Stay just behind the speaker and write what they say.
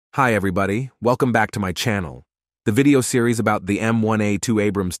Hi everybody, welcome back to my channel. The video series about the M1A2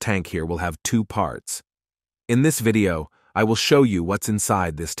 Abrams tank here will have two parts. In this video, I will show you what's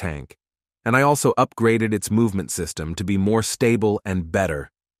inside this tank, and I also upgraded its movement system to be more stable and better.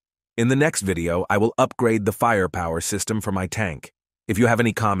 In the next video, I will upgrade the firepower system for my tank. If you have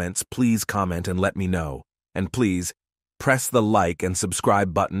any comments, please comment and let me know. And please, press the like and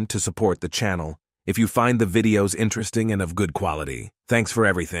subscribe button to support the channel if you find the videos interesting and of good quality. Thanks for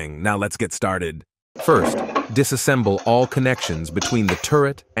everything. Now let's get started. First, disassemble all connections between the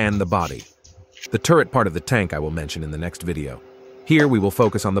turret and the body. The turret part of the tank I will mention in the next video. Here we will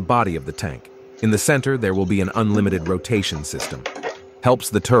focus on the body of the tank. In the center, there will be an unlimited rotation system.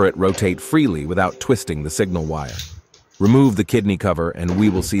 Helps the turret rotate freely without twisting the signal wire. Remove the kidney cover and we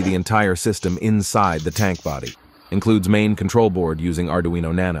will see the entire system inside the tank body. Includes main control board using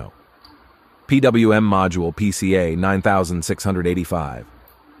Arduino Nano. PWM module PCA 9685.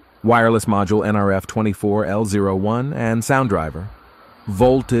 Wireless module NRF24L01 and sound driver.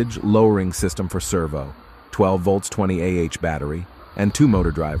 Voltage lowering system for servo. 12 volts 20 AH battery and 2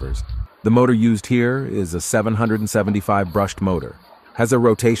 motor drivers. The motor used here is a 775 brushed motor. Has a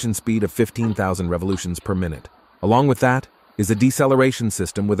rotation speed of 15,000 revolutions per minute. Along with that is a deceleration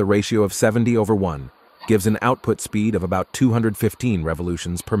system with a ratio of 70/1. Gives an output speed of about 215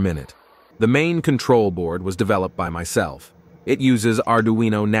 revolutions per minute. The main control board was developed by myself. It uses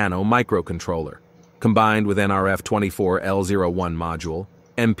Arduino Nano microcontroller, combined with NRF24L01 module,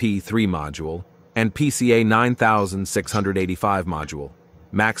 MP3 module, and PCA 9685 module.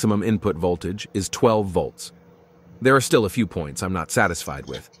 Maximum input voltage is 12 volts. There are still a few points I'm not satisfied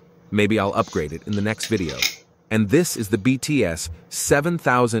with. Maybe I'll upgrade it in the next video. And this is the BTS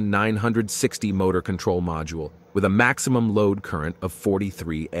 7960 motor control module with a maximum load current of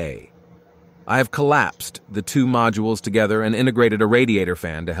 43A. I have collapsed the two modules together and integrated a radiator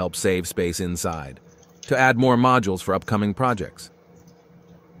fan to help save space inside, to add more modules for upcoming projects.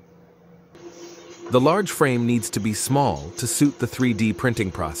 The large frame needs to be small to suit the 3D printing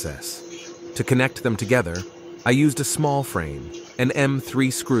process. To connect them together, I used a small frame and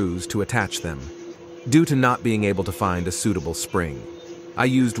M3 screws to attach them. Due to not being able to find a suitable spring, I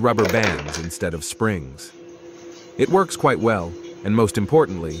used rubber bands instead of springs. It works quite well, and most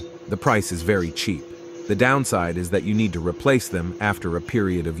importantly, the price is very cheap. The downside is that you need to replace them after a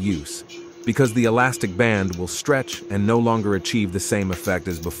period of use, because the elastic band will stretch and no longer achieve the same effect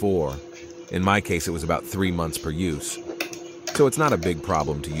as before. In my case, it was about 3 months per use. So it's not a big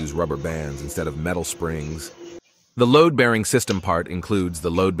problem to use rubber bands instead of metal springs. The load-bearing system part includes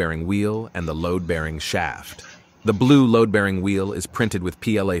the load-bearing wheel and the load-bearing shaft. The blue load-bearing wheel is printed with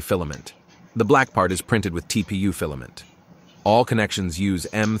PLA filament. The black part is printed with TPU filament. All connections use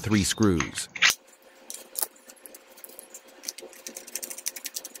M3 screws.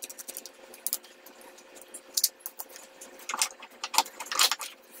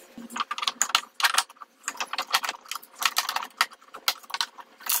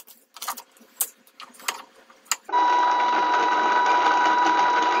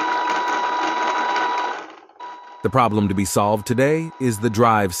 The problem to be solved today is the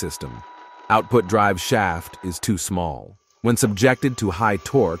drive system. Output drive shaft is too small. When subjected to high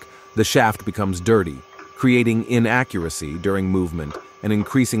torque, the shaft becomes dirty, creating inaccuracy during movement and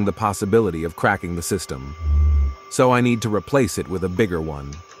increasing the possibility of cracking the system. So I need to replace it with a bigger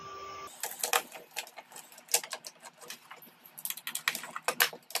one.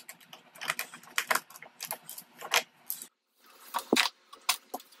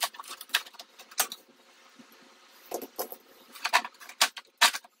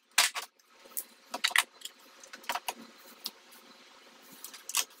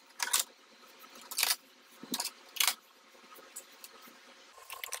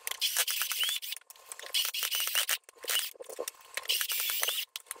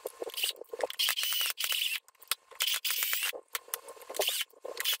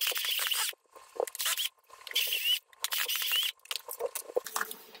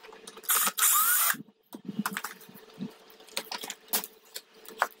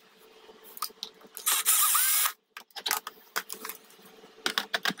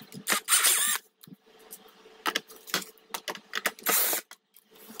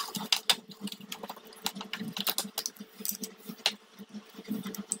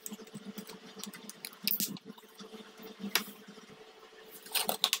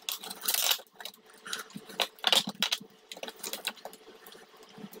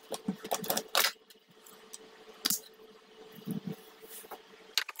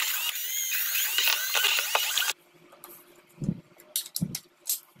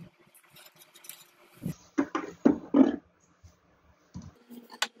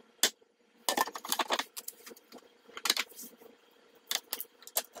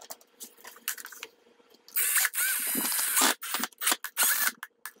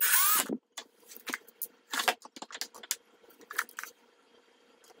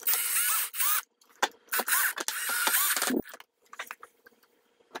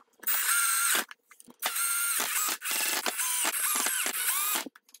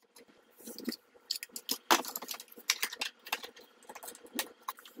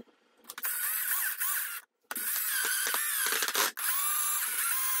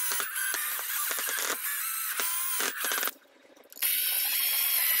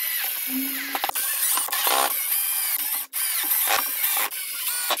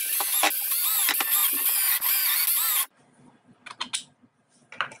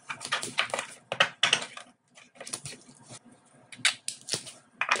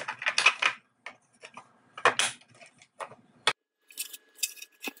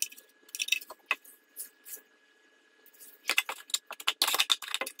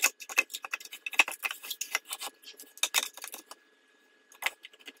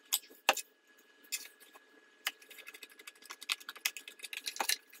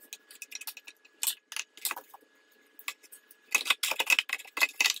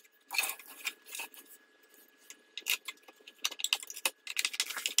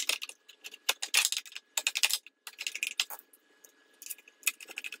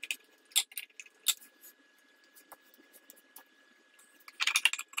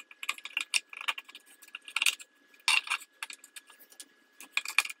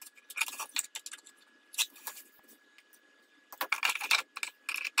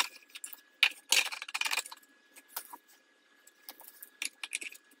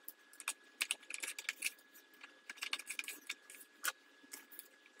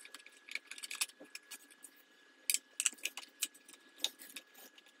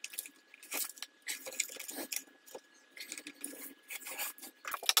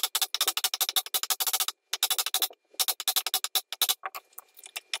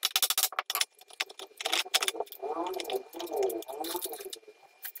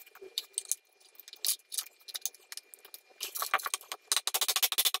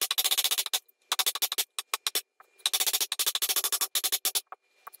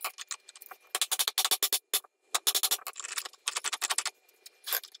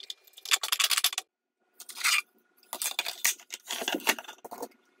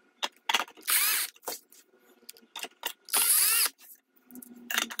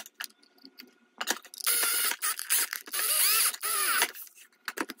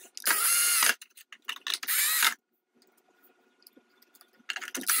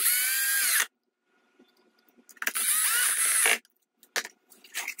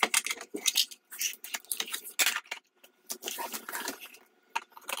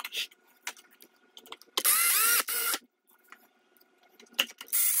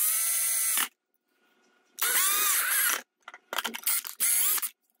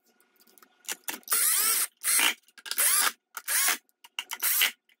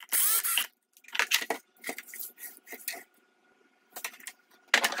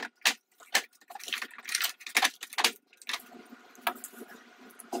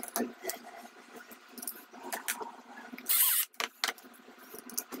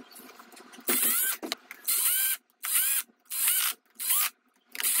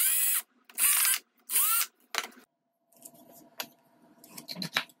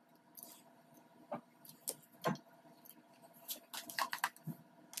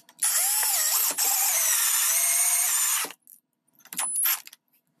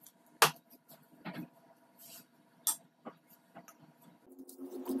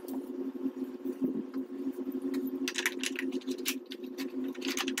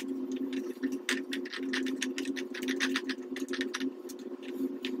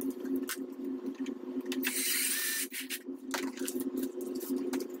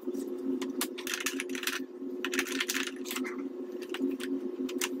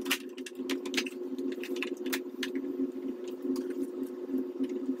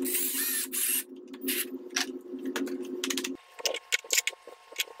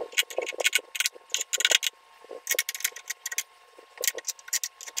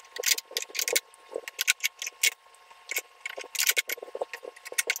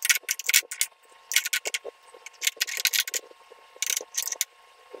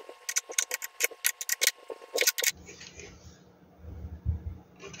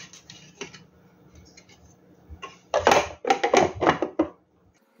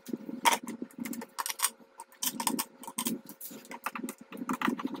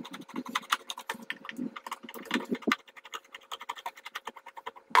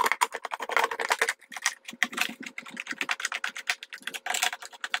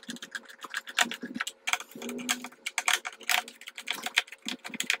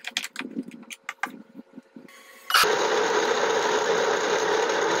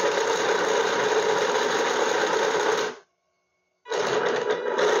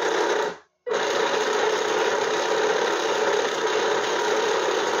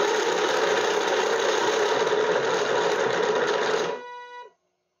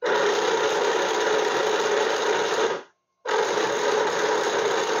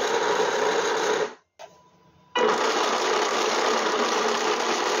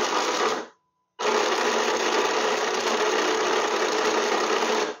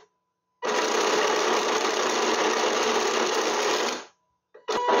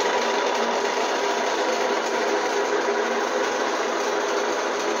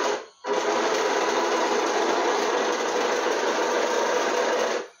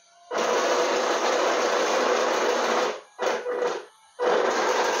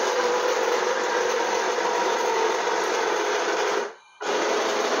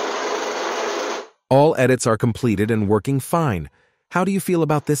 All edits are completed and working fine. How do you feel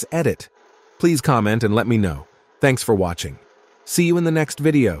about this edit? Please comment and let me know. Thanks for watching. See you in the next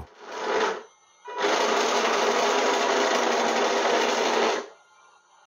video.